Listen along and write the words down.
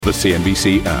The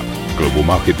CNBC app. Global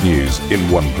market news in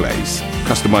one place.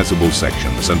 Customizable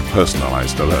sections and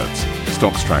personalized alerts.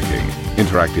 Stocks tracking,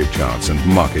 interactive charts and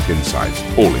market insights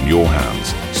all in your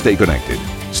hands. Stay connected.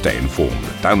 Stay informed.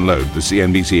 Download the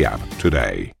CNBC app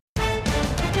today.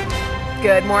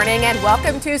 Good morning and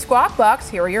welcome to Squawk Box.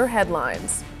 Here are your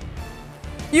headlines.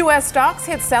 U.S. stocks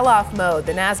hit sell-off mode.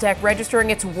 The Nasdaq registering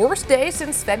its worst day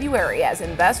since February as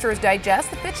investors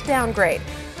digest the Fitch downgrade.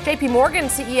 JP Morgan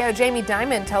CEO Jamie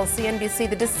Dimon tells CNBC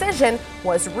the decision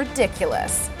was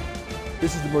ridiculous.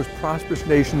 This is the most prosperous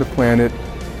nation on the planet,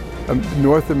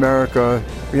 North America.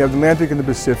 We have the Atlantic and the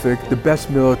Pacific, the best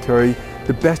military,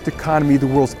 the best economy the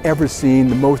world's ever seen,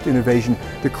 the most innovation.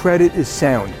 The credit is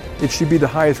sound. It should be the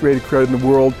highest rated credit in the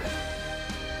world.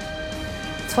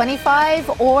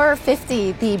 25 or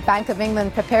 50, the Bank of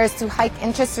England prepares to hike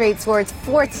interest rates for its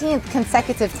 14th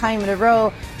consecutive time in a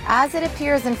row, as it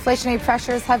appears inflationary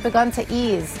pressures have begun to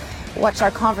ease. Watch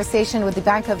our conversation with the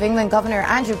Bank of England Governor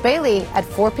Andrew Bailey at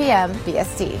 4 p.m.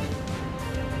 BST.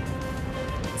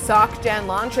 SocGen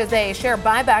launches a share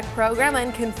buyback program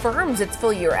and confirms its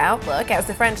full-year outlook as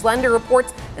the French lender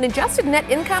reports an adjusted net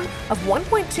income of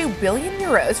 1.2 billion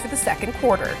euros for the second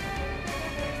quarter.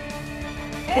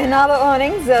 In other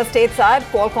earnings, stateside,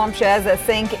 Qualcomm shares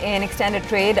sink in extended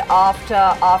trade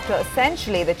after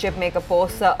essentially the chipmaker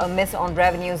posts a miss on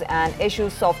revenues and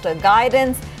issues softer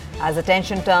guidance as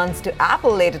attention turns to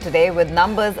Apple later today with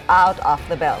numbers out after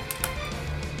the bell.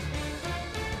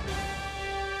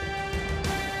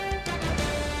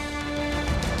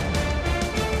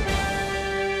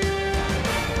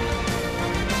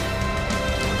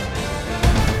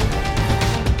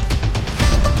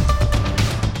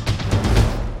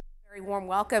 Warm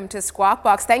welcome to Squawk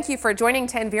Box. Thank you for joining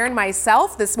Tanvir and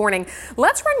myself this morning.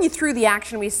 Let's run you through the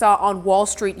action we saw on Wall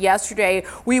Street yesterday.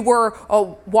 We were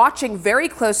watching very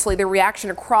closely the reaction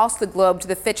across the globe to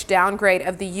the Fitch downgrade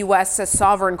of the U.S.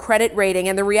 sovereign credit rating,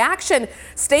 and the reaction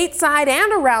stateside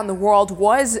and around the world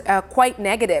was quite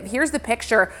negative. Here's the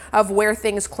picture of where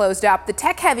things closed up. The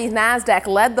tech-heavy Nasdaq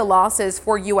led the losses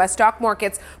for U.S. stock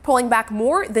markets, pulling back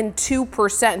more than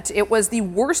 2%. It was the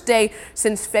worst day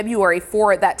since February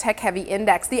for that tech-heavy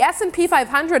index. The S&P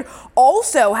 500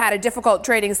 also had a difficult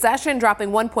trading session,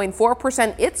 dropping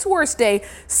 1.4%, its worst day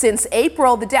since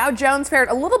April. The Dow Jones fared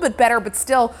a little bit better, but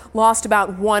still lost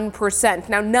about 1%.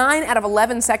 Now, 9 out of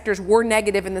 11 sectors were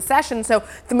negative in the session, so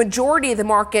the majority of the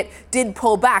market did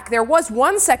pull back. There was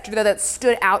one sector, though, that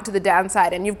stood out to the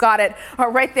downside, and you've got it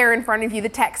right there in front of you, the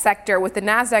tech sector, with the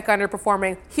Nasdaq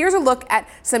underperforming. Here's a look at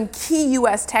some key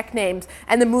U.S. tech names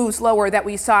and the moves lower that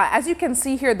we saw. As you can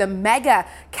see here, the mega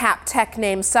cap tech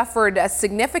names suffered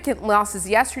significant losses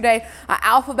yesterday.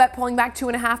 Alphabet pulling back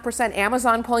 2.5%,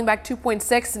 Amazon pulling back 2.6%,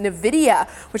 Nvidia,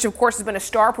 which of course has been a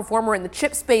star performer in the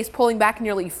chip space, pulling back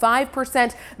nearly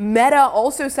 5%. Meta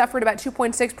also suffered about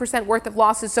 2.6% worth of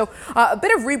losses. So a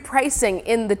bit of repricing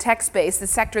in the tech space, the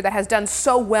sector that has done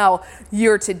so well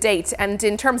year to date. And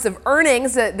in terms of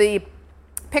earnings, the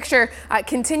picture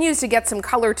continues to get some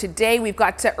color today. We've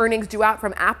got earnings due out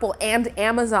from Apple and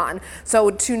Amazon. So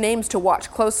two names to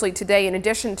watch closely today in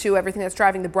addition to everything that's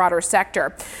driving the broader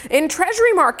sector. In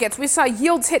treasury markets, we saw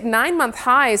yields hit 9-month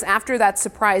highs after that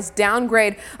surprise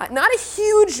downgrade. Not a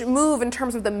huge move in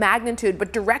terms of the magnitude,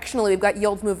 but directionally we've got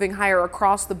yields moving higher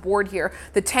across the board here.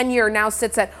 The 10-year now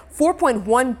sits at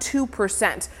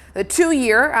 4.12%. The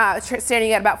 2-year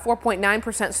standing at about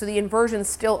 4.9%, so the inversion's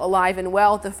still alive and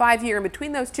well. The 5-year in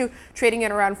between those two trading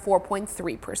at around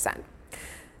 4.3%.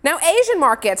 Now, Asian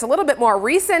markets, a little bit more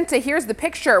recent. Here's the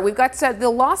picture. We've got the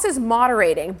losses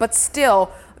moderating, but still,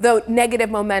 though,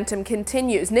 negative momentum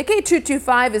continues. Nikkei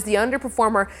 225 is the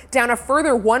underperformer, down a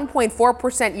further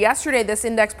 1.4%. Yesterday, this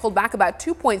index pulled back about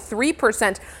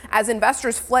 2.3% as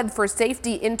investors fled for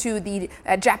safety into the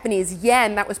Japanese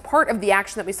yen. That was part of the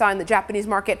action that we saw in the Japanese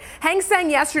market. Hang Seng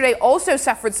yesterday also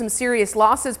suffered some serious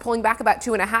losses, pulling back about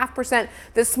 2.5%.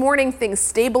 This morning, things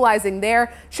stabilizing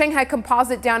there. Shanghai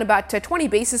Composite down about 20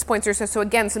 basis points or so. So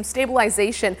again, some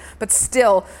stabilization, but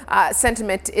still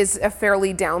sentiment is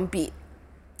fairly downbeat.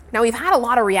 Now, we've had a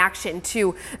lot of reaction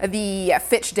to the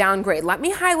Fitch downgrade. Let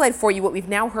me highlight for you what we've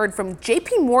now heard from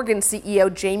JP Morgan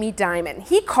CEO Jamie Dimon.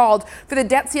 He called for the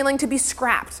debt ceiling to be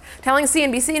scrapped, telling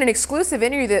CNBC in an exclusive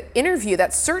interview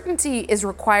that certainty is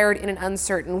required in an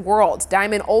uncertain world.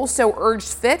 Dimon also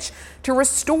urged Fitch to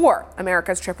restore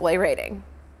America's AAA rating.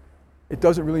 It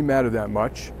doesn't really matter that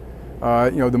much.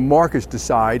 The markets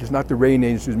decide. It's not the rating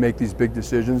agencies who make these big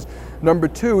decisions. Number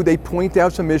two, they point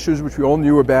out some issues which we all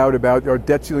knew about our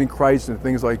debt ceiling crisis and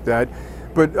things like that.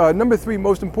 But number three,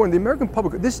 most important, the American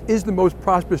public, this is the most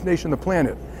prosperous nation on the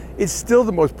planet. it's still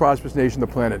the most prosperous nation on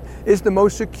the planet. It's the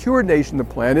most secure nation on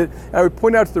the planet. And I would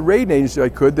point out to the rating agency, if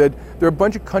I could, that there are a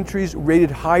bunch of countries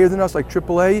rated higher than us, like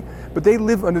AAA, but they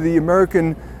live under the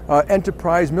American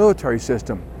enterprise military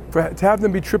system. To have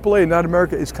them be AAA and not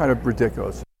America is kind of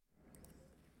ridiculous.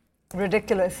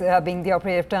 Ridiculous being the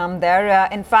operative term there.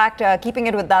 In fact, keeping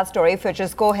it with that story,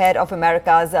 Fitch's co-head of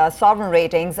America's sovereign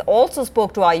ratings also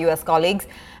spoke to our U.S. colleagues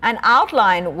and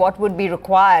outlined what would be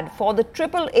required for the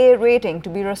AAA rating to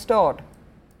be restored.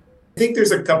 I think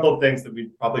there's a couple of things that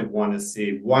we'd probably want to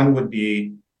see. One would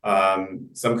be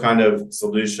some kind of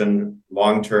solution,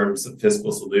 long-term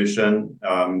fiscal solution,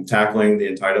 tackling the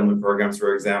entitlement programs,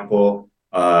 for example.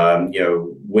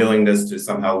 Willingness to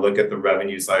somehow look at the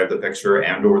revenue side of the picture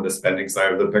and or the spending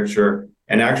side of the picture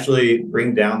and actually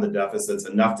bring down the deficits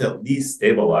enough to at least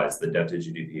stabilize the debt to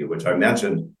GDP, which I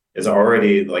mentioned is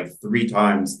already like 3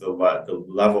 times the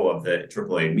level of the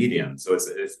AAA median. So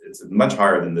it's much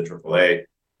higher than the AAA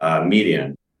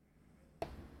median.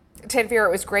 Tanveer,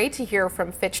 it was great to hear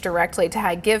from Fitch directly,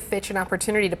 to give Fitch an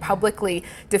opportunity to publicly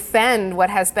defend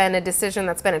what has been a decision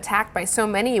that's been attacked by so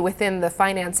many within the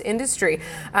finance industry.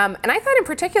 And I thought in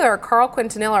particular, Carl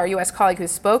Quintanilla, our U.S. colleague who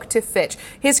spoke to Fitch,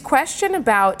 his question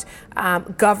about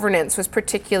governance was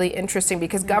particularly interesting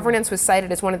because governance was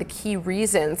cited as one of the key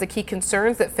reasons, the key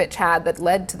concerns that Fitch had that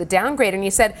led to the downgrade. And he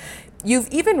said, you've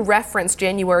even referenced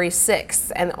January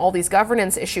 6th and all these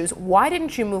governance issues. Why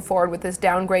didn't you move forward with this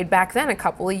downgrade back then a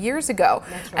couple of years ago?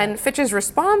 That's right. And Fitch's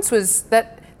response was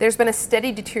that there's been a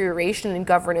steady deterioration in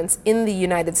governance in the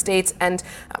United States, and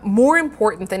more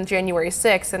important than January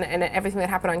 6th and everything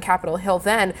that happened on Capitol Hill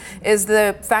then is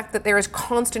the fact that there is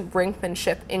constant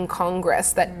brinkmanship in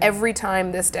Congress, that every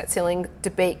time this debt ceiling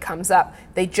debate comes up,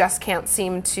 they just can't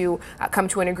seem to come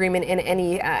to an agreement in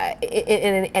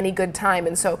any good time.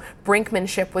 And so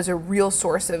brinkmanship was a real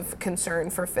source of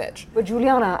concern for Fitch. But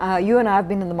Juliana, you and I have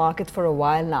been in the market for a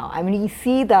while now. I mean, you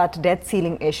see that debt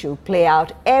ceiling issue play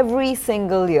out every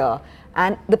single year.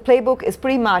 And the playbook is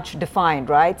pretty much defined,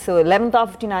 right? So 11th or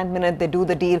 59th minute, they do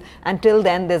the deal. Until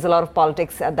then, there's a lot of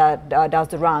politics that does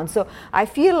the round. So I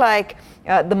feel like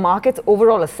the market's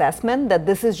overall assessment that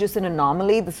this is just an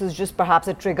anomaly, this is just perhaps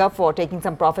a trigger for taking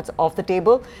some profits off the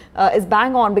table, is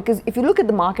bang on. Because if you look at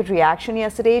the market reaction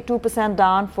yesterday, 2%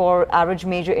 down for average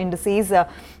major indices.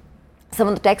 Some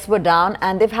of the techs were down,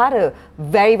 and they've had a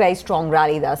very, very strong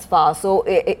rally thus far. So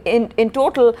in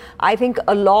total, I think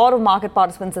a lot of market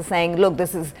participants are saying, look,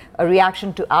 this is a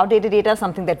reaction to outdated data,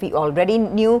 something that we already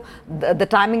knew. The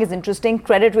timing is interesting.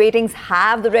 Credit ratings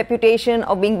have the reputation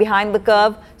of being behind the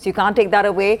curve, so you can't take that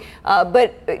away.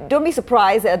 But don't be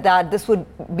surprised that this would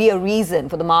be a reason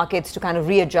for the markets to kind of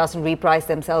readjust and reprice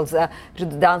themselves to the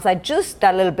downside just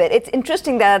a little bit. It's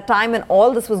interesting that at a time when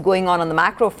all this was going on the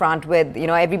macro front with,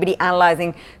 everybody analyzing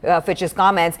Fitch's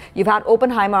comments, you've had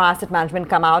Oppenheimer Asset Management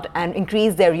come out and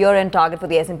increase their year-end target for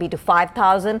the S&P to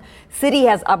 5,000. Citi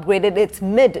has upgraded its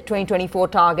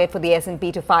mid-2024 target for the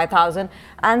S&P to 5,000.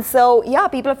 And so,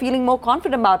 people are feeling more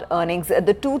confident about earnings.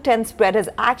 The 2-10 spread has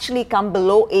actually come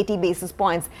below 80 basis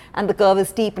points, and the curve is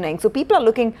steepening. So people are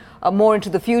looking more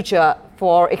into the future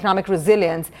for economic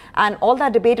resilience. And all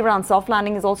that debate around soft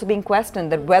landing is also being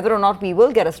questioned, that whether or not we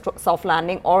will get a soft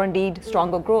landing or indeed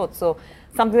stronger growth. So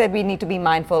something that we need to be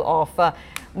mindful of.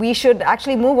 We should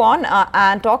actually move on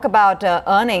and talk about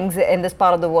earnings in this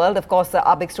part of the world. Of course,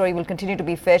 our big story will continue to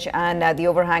be Fitch and the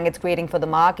overhang it's creating for the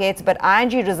markets. But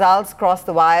ING results crossed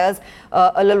the wires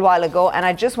a little while ago, and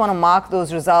I just want to mark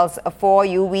those results for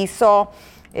you. We saw,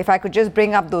 if I could just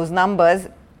bring up those numbers,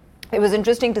 it was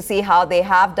interesting to see how they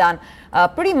have done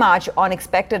pretty much on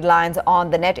expected lines on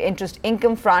the net interest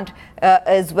income front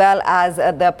as well as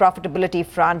the profitability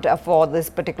front for this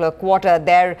particular quarter.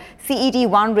 Their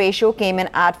CET1 ratio came in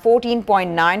at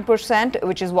 14.9%,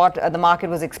 which is what the market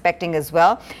was expecting as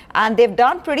well. And they've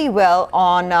done pretty well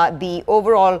on the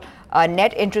overall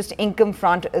net interest income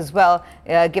front as well,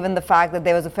 given the fact that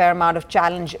there was a fair amount of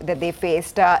challenge that they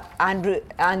faced. And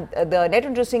the net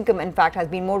interest income, in fact, has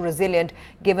been more resilient,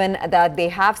 given that they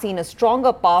have seen a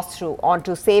stronger pass-through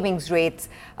onto savings rates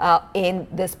in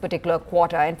this particular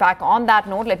quarter. In fact, on that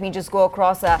note, let me just go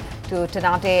across to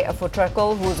Tenate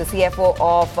Futrakul, who's the CFO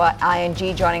of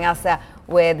ING, joining us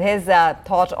with his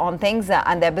thought on things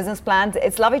and their business plans.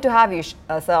 It's lovely to have you,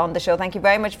 sir, on the show. Thank you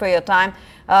very much for your time.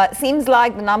 Seems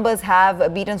like the numbers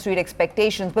have beaten street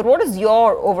expectations, but what is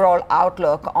your overall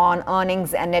outlook on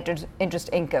earnings and net interest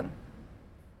income?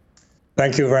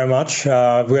 Thank you very much.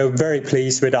 We're very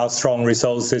pleased with our strong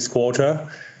results this quarter.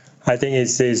 I think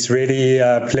it's really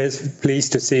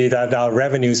pleased to see that our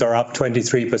revenues are up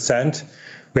 23%.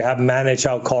 We have managed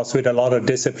our costs with a lot of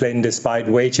discipline despite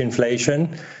wage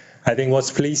inflation. I think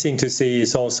what's pleasing to see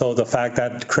is also the fact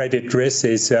that credit risk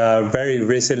is very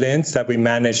resilient, that we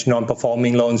manage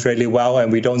non-performing loans really well,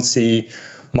 and we don't see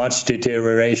much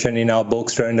deterioration in our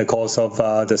books during the course of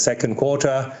the second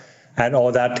quarter. And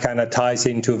all that kind of ties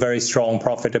into very strong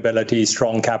profitability,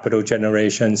 strong capital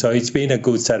generation. So it's been a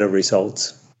good set of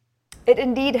results. It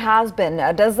indeed has been.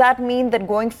 Does that mean that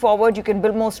going forward you can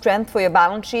build more strength for your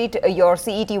balance sheet? Your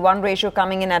CET1 ratio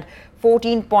coming in at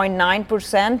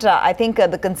 14.9%. I think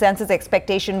the consensus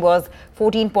expectation was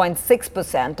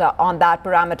 14.6% on that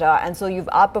parameter. And so you've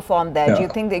outperformed there. Yeah. Do you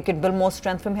think that you could build more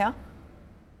strength from here?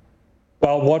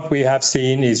 Well, what we have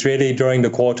seen is really during the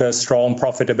quarter strong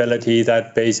profitability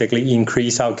that basically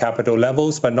increase our capital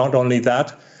levels. But not only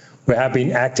that, we have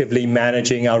been actively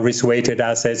managing our risk-weighted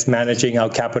assets, managing our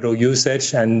capital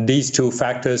usage, and these two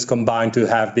factors combine to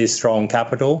have this strong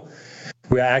capital.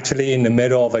 We are actually in the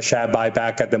middle of a share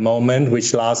buyback at the moment,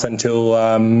 which lasts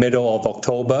until middle of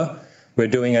October. We're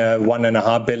doing a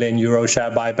 €1.5 billion share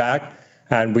buyback,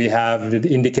 and we have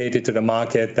indicated to the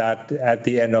market that at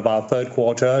the end of our third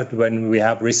quarter, when we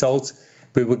have results,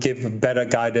 we will give better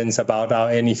guidance about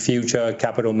any future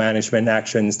capital management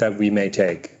actions that we may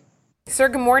take. Sir,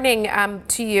 good morning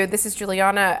to you. This is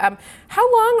Juliana.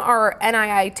 How long are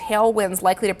NII tailwinds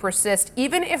likely to persist,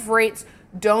 even if rates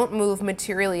don't move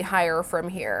materially higher from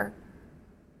here?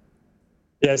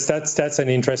 Yes, that's an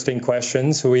interesting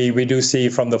question. So we do see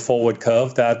from the forward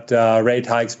curve that rate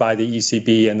hikes by the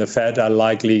ECB and the Fed are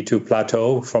likely to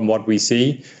plateau from what we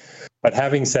see. But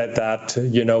having said that,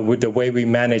 with the way we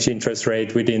manage interest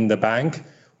rate within the bank,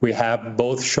 we have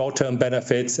both short-term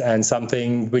benefits and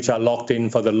something which are locked in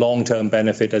for the long-term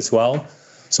benefit as well.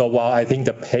 So while I think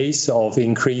the pace of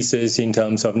increases in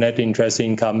terms of net interest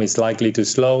income is likely to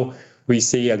slow, we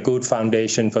see a good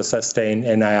foundation for sustained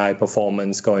NII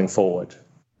performance going forward.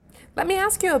 Let me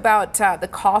ask you about the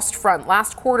cost front.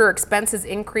 Last quarter, expenses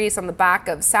increased on the back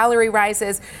of salary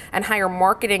rises and higher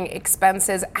marketing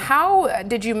expenses. How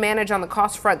did you manage on the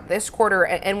cost front this quarter,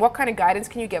 and what kind of guidance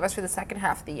can you give us for the second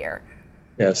half of the year?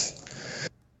 Yes.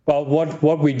 Well,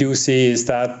 what we do see is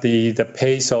that the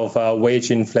pace of wage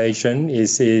inflation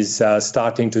is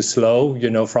starting to slow,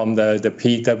 from the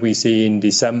peak that we see in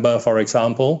December, for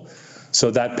example. So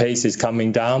that pace is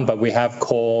coming down, but we have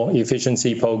core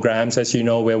efficiency programs. As you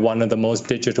know, we're one of the most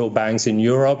digital banks in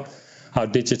Europe. Our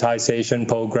digitization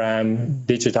program,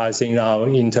 digitizing our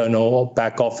internal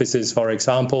back offices, for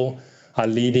example, are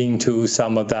leading to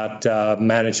some of that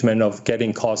management of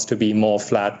getting costs to be more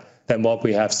flat than what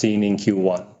we have seen in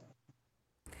Q1.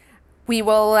 We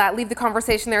will leave the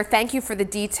conversation there. Thank you for the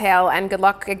detail and good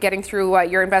luck at getting through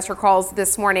your investor calls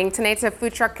this morning. Taneta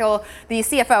Futrakil, the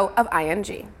CFO of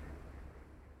ING.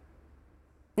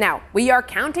 Now, we are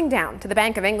counting down to the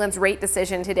Bank of England's rate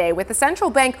decision today, with the central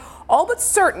bank all but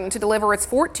certain to deliver its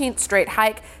 14th straight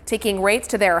hike, taking rates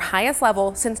to their highest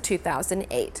level since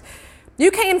 2008.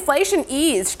 UK inflation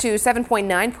eased to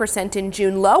 7.9% in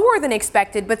June, lower than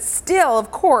expected, but still,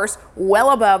 of course,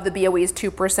 well above the BOE's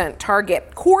 2%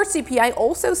 target. Core CPI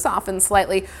also softened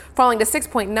slightly, falling to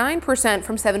 6.9%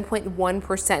 from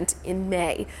 7.1% in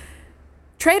May.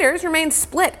 Traders remain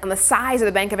split on the size of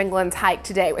the Bank of England's hike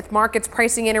today, with markets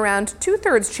pricing in around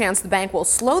two-thirds chance the bank will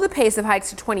slow the pace of hikes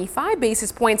to 25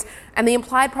 basis points, and the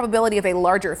implied probability of a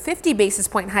larger 50 basis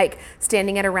point hike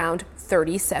standing at around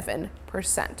 37%.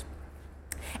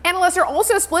 Analysts are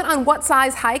also split on what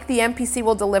size hike the MPC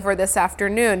will deliver this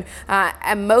afternoon.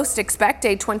 And most expect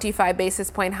a 25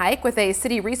 basis point hike, with a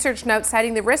Citi research note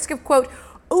citing the risk of, quote,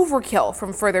 overkill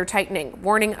from further tightening,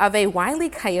 warning of a Wile E.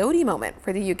 Coyote moment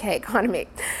for the UK economy.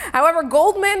 However,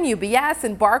 Goldman, UBS,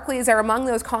 and Barclays are among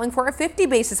those calling for a 50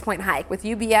 basis point hike, with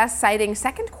UBS citing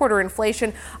second quarter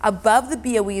inflation above the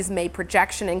BOE's May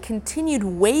projection and continued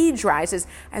wage rises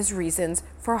as reasons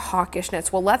for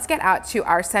hawkishness. Well, let's get out to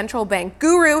our central bank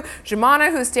guru,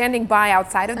 Jumana, who's standing by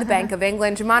outside of the Bank of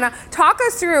England. Jumana, talk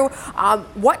us through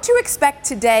what to expect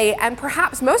today, and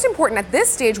perhaps most important at this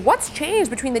stage, what's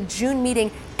changed between the June meeting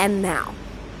and now?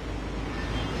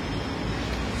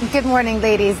 Good morning,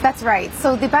 ladies. That's right.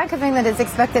 So the Bank of England is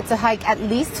expected to hike at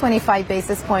least 25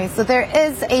 basis points. So there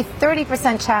is a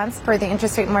 30% chance per the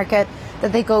interest rate market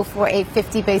that they go for a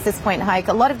 50 basis point hike.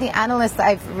 A lot of the analyst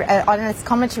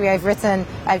commentary I've read,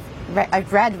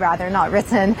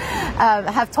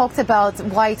 have talked about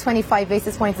why 25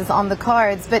 basis points is on the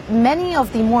cards. But many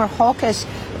of the more hawkish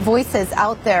voices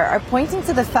out there are pointing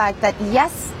to the fact that,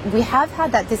 yes, we have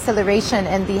had that deceleration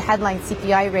in the headline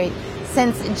CPI rate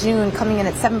since June, coming in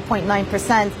at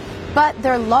 7.9%. But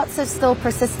there are lots of still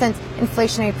persistent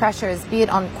inflationary pressures, be it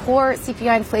on core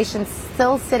CPI inflation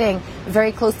still sitting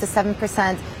very close to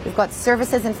 7%. We've got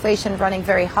services inflation running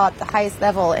very hot, the highest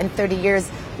level in 30 years.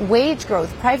 Wage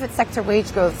growth, private sector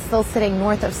wage growth still sitting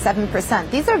north of 7%.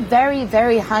 These are very,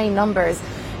 very high numbers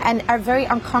and are very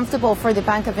uncomfortable for the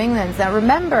Bank of England. Now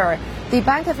remember, the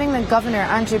Bank of England Governor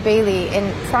Andrew Bailey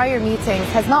in prior meetings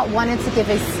has not wanted to give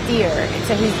a steer,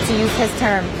 to use his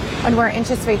term, on where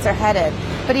interest rates are headed.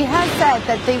 But he has said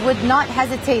that they would not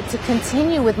hesitate to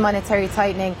continue with monetary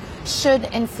tightening should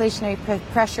inflationary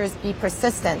pressures be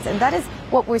persistent. And that is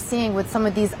what we're seeing with some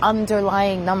of these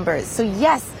underlying numbers. So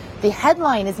yes, the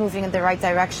headline is moving in the right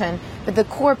direction, but the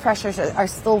core pressures are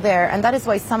still there. And that is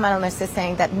why some analysts are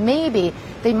saying that maybe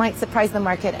they might surprise the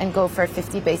market and go for a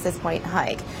 50 basis point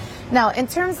hike. Now, in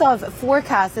terms of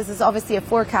forecast, this is obviously a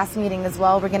forecast meeting as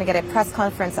well. We're going to get a press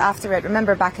conference after it.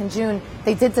 Remember, back in June,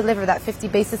 they did deliver that 50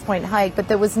 basis point hike, but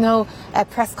there was no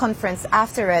press conference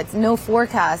after it, no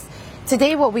forecast.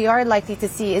 Today, what we are likely to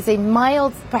see is a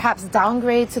mild, perhaps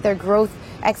downgrade to their growth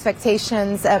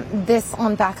expectations, this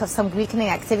on back of some weakening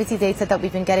activity data that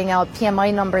we've been getting out.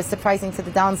 PMI numbers surprising to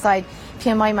the downside.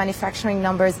 PMI manufacturing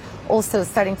numbers also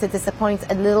starting to disappoint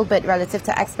a little bit relative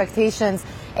to expectations.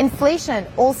 Inflation,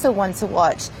 also one to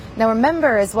watch. Now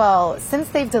remember as well, since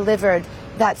they've delivered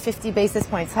that 50 basis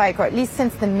points hike, or at least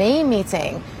since the May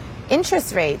meeting,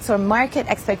 interest rates or market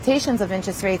expectations of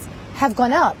interest rates have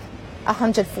gone up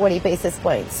 140 basis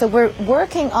points. So we're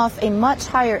working off a much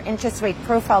higher interest rate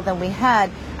profile than we had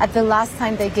at the last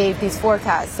time they gave these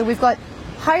forecasts. So we've got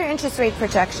higher interest rate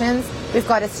projections, we've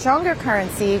got a stronger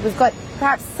currency, we've got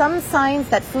perhaps some signs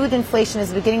that food inflation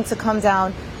is beginning to come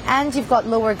down, and you've got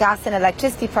lower gas and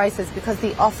electricity prices because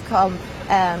the Ofcom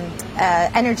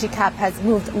energy cap has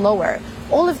moved lower.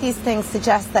 All of these things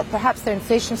suggest that perhaps their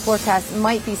inflation forecast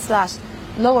might be slashed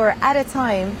lower at a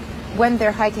time when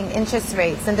they're hiking interest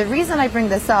rates. And the reason I bring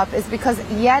this up is because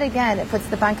yet again it puts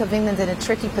the Bank of England in a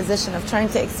tricky position of trying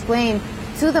to explain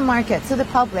to the market, to the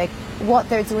public, what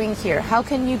they're doing here. How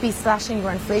can you be slashing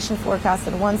your inflation forecast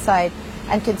on one side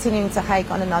and continuing to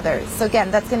hike on another? So again,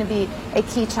 that's going to be a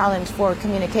key challenge for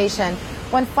communication.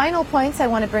 One final point I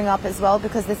want to bring up as well,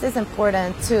 because this is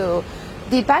important too.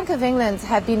 The Bank of England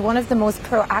have been one of the most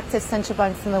proactive central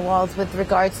banks in the world with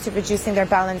regards to reducing their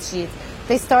balance sheet.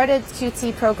 They started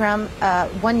QT program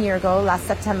 1 year ago, last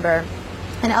September,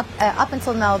 and up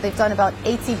until now they've done about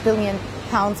 £80 billion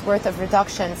worth of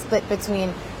reduction split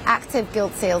between active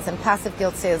gilt sales and passive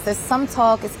gilt sales. There's some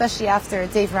talk, especially after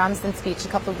Dave Ramsden's speech a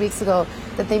couple of weeks ago,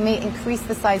 that they may increase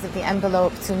the size of the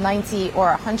envelope to 90 or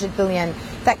 100 billion.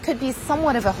 That could be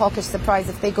somewhat of a hawkish surprise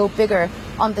if they go bigger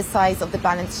on the size of the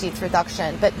balance sheet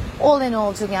reduction. But all in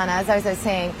all, Juliana, as I was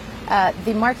saying,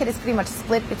 the market is pretty much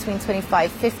split between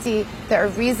 25-50. There are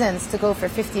reasons to go for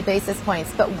 50 basis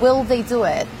points, but will they do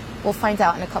it? We'll find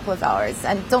out in a couple of hours.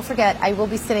 And don't forget, I will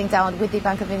be sitting down with the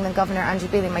Bank of England Governor Andrew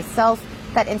Bailey myself.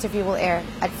 That interview will air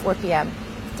at 4 p.m.,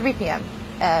 3 p.m.,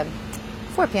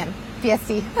 4 p.m.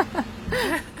 PST.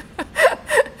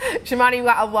 Shimani, you've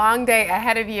got a long day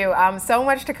ahead of you. So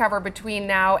much to cover between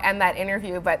now and that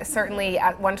interview, but certainly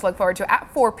one to look forward to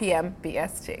at 4 p.m.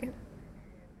 BST.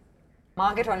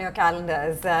 Mark it on your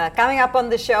calendars. Coming up on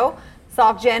the show,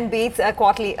 SocGen beats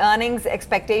quarterly earnings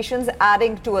expectations,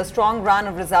 adding to a strong run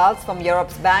of results from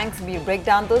Europe's banks. We'll break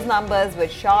down those numbers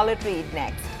with Charlotte Reed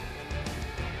next.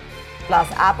 Plus,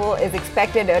 Apple is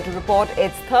expected to report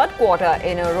its third quarter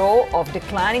in a row of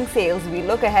declining sales. We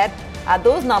look ahead at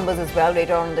those numbers as well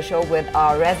later on in the show with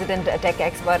our resident tech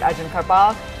expert Arjun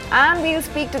Karpal. And we'll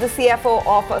speak to the CFO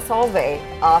of Solvay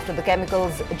after the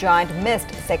chemicals giant missed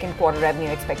second quarter revenue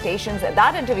expectations.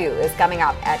 That interview is coming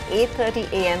up at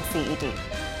 8:30 a.m. CET.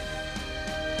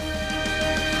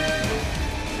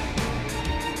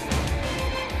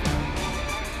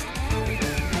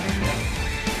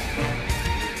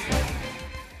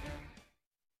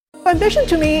 Ambition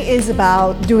to me is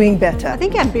about doing better. I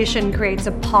think ambition creates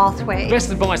a pathway. The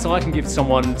best advice I can give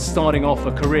someone starting off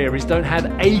a career is don't have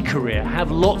a career,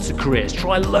 have lots of careers,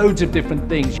 try loads of different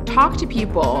things. Talk to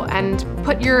people and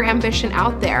put your ambition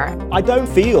out there. I don't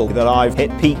feel that I've hit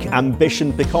peak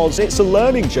ambition because it's a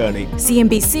learning journey.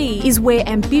 CNBC is where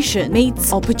ambition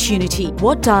meets opportunity.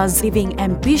 What does living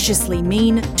ambitiously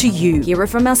mean to you? Hear it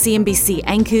from our CNBC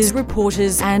anchors,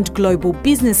 reporters and global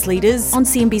business leaders on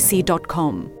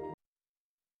CNBC.com.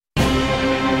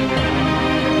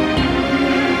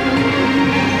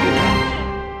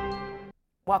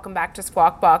 Welcome back to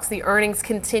Squawk Box. The earnings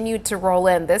continued to roll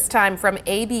in, this time from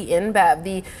AB InBev,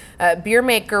 the beer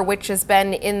maker which has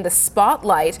been in the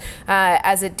spotlight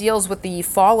as it deals with the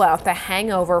fallout, the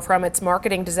hangover from its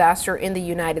marketing disaster in the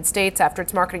United States after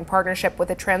its marketing partnership with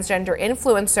a transgender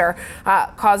influencer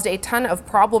caused a ton of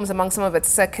problems among some of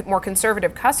its more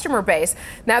conservative customer base.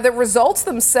 Now, the results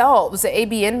themselves,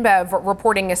 AB InBev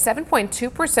reporting a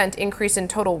 7.2% increase in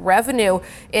total revenue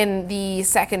in the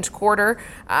second quarter.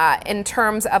 In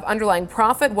terms of underlying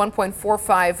profit,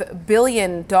 $1.45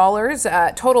 billion.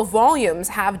 Total volumes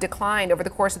have declined over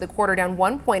the course of the quarter, down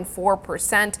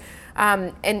 1.4%.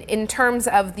 And in terms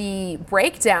of the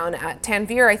breakdown,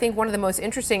 Tanvir, I think one of the most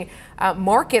interesting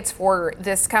markets for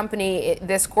this company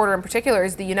this quarter in particular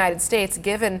is the United States,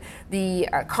 given the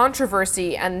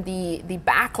controversy and the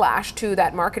backlash to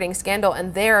that marketing scandal.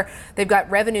 And there they've got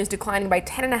revenues declining by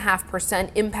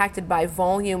 10.5%, impacted by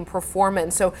volume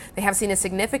performance. So they have seen a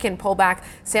significant pullback.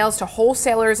 Sales to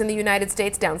wholesalers in the United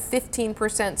States down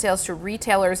 15%. Sales to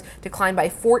retailers declined by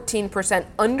 14%,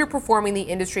 underperforming the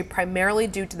industry primarily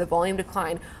due to the volume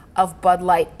decline of Bud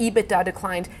Light. EBITDA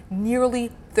declined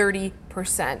nearly 30%,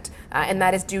 and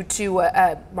that is due to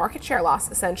a market share loss,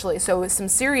 essentially. So some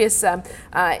serious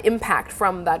impact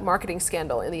from that marketing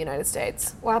scandal in the United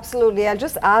States. Well, absolutely. I'll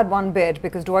just add one bit,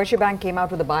 because Deutsche Bank came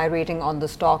out with a buy rating on the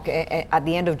stock at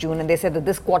the end of June, and they said that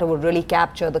this quarter would really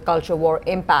capture the culture war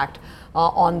impact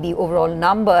on the overall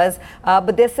numbers.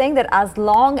 But they're saying that as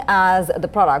long as the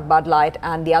product, Bud Light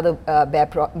and the other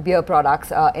beer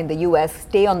products in the US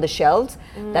stay on the shelves,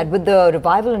 that with the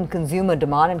revival in consumer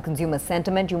demand and consumer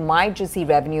sentiment, you might just see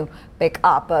revenue pick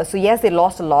up. So yes, they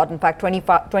lost a lot. In fact,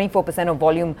 24% of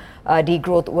volume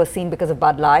degrowth was seen because of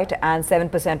Bud Light and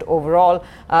 7% overall.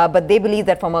 But they believe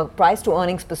that from a price to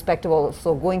earnings perspective,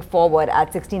 also going forward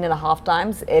at 16.5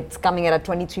 times, it's coming at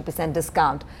a 23%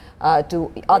 discount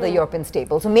to other European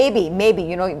staples. So maybe,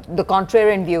 the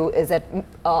contrarian view is that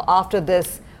after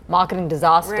this marketing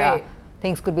disaster,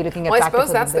 things could be looking attractive. Well, I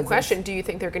suppose that's the question. Do you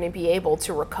think they're going to be able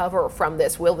to recover from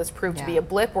this? Will this prove to be a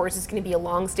blip, or is this going to be a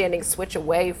long-standing switch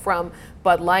away from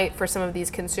Bud Light for some of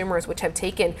these consumers which have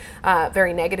taken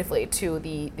very negatively to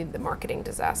the marketing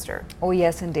disaster? Oh,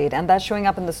 yes, indeed. And that's showing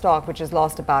up in the stock, which has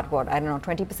lost about,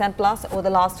 20% plus over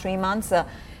the last 3 months.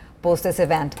 Post this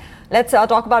event. Let's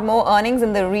talk about more earnings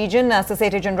in the region.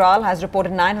 Societe Generale has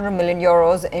reported 900 million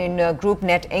euros in group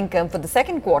net income for the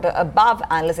second quarter, above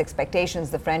analyst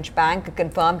expectations. The French bank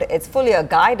confirmed its full year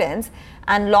guidance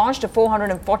and launched a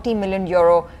 440 million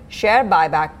euro share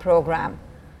buyback program.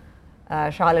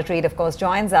 Charlotte Reid, of course,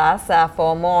 joins us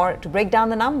for more to break down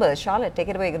the numbers. Charlotte, take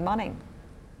it away. Good morning.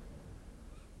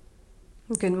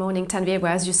 Good morning, Tanvir.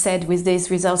 Well, as you said, with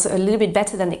these results a little bit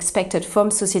better than expected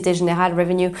from Societe Generale,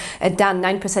 revenue down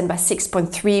 9% by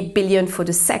 6.3 billion for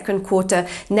the second quarter.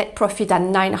 Net profit at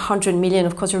 900 million.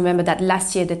 Of course, remember that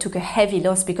last year they took a heavy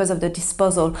loss because of the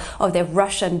disposal of their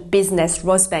Russian business,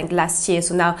 Rosbank, last year.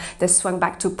 So now they swung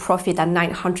back to profit at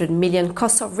 900 million.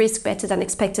 Cost of risk better than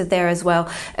expected there as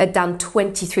well, down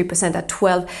 23% at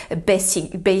 12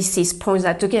 basis points.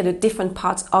 That looking at the different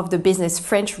parts of the business,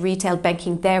 French retail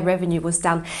banking, their revenue was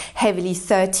down heavily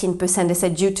 13%, they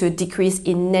said, due to a decrease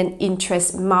in net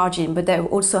interest margin. But they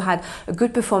also had a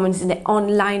good performance in the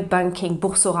online banking,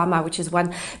 Boursorama, which is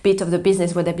one bit of the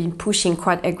business where they've been pushing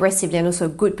quite aggressively, and also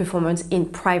good performance in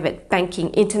private banking.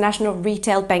 International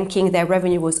retail banking, their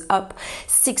revenue was up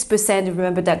 6%.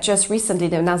 Remember that just recently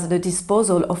they announced the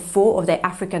disposal of 4 of their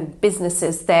African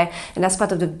businesses there, and that's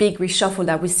part of the big reshuffle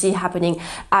that we see happening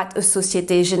at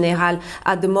Societe Generale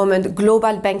at the moment.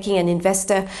 Global banking and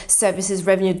investor services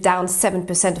revenue down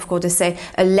 7%. Of course, they say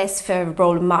a less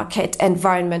favorable market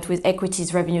environment, with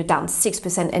equities revenue down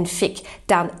 6% and FIC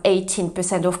down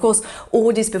 18%. Of course,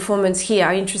 all these performance here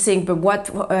are interesting, but what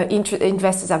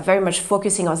investors are very much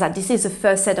focusing on is that this is the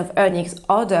first set of earnings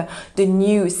under the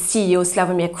new CEO,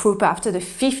 Slavomir Krupa, after the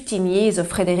 15 years of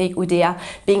Frédéric Oudéa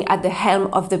being at the helm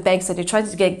of the bank. So they're trying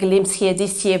to get a glimpse here.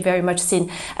 This year very much seen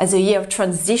as a year of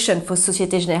transition for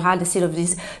Societe Generale, instead of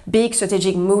these big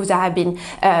strategic moves that have been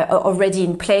already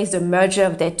in place. The merger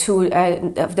of their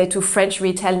two French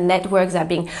retail networks are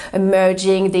being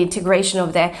emerging. The integration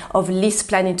of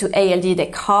LeasePlan into ALD, the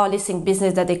car leasing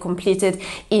business that they completed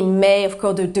in May. Of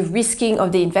course, the risking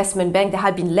of the investment bank that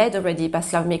had been led already by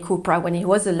Slavomir Krupa when he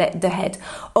was the head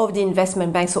of the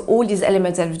investment bank. So all these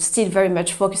elements are still very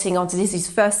much focusing on. So this is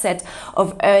first set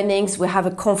of earnings. We have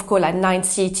a conf call at 9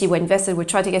 CET where investors will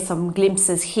try to get some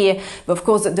glimpses here. But of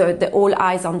course, the all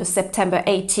eyes on the September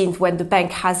 18th when the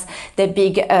bank has their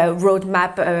big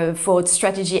roadmap for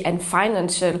strategy and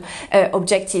financial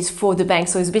objectives for the bank.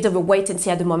 So it's a bit of a wait and see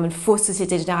at the moment for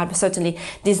Société Générale, but certainly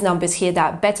these numbers here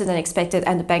that are better than expected,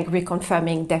 and the bank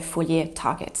reconfirming their full year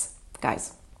targets.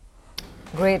 Guys.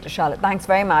 Great, Charlotte. Thanks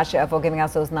very much for giving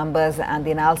us those numbers and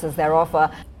the analysis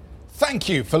thereof. Thank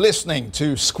you for listening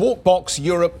to Squawk Box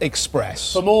Europe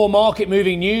Express. For more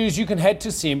market-moving news, you can head to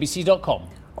cnbc.com.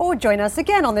 Or join us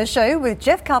again on the show with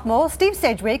Jeff Cutmore, Steve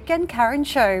Sedgwick and Karen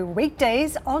Cho,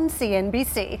 weekdays on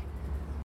CNBC.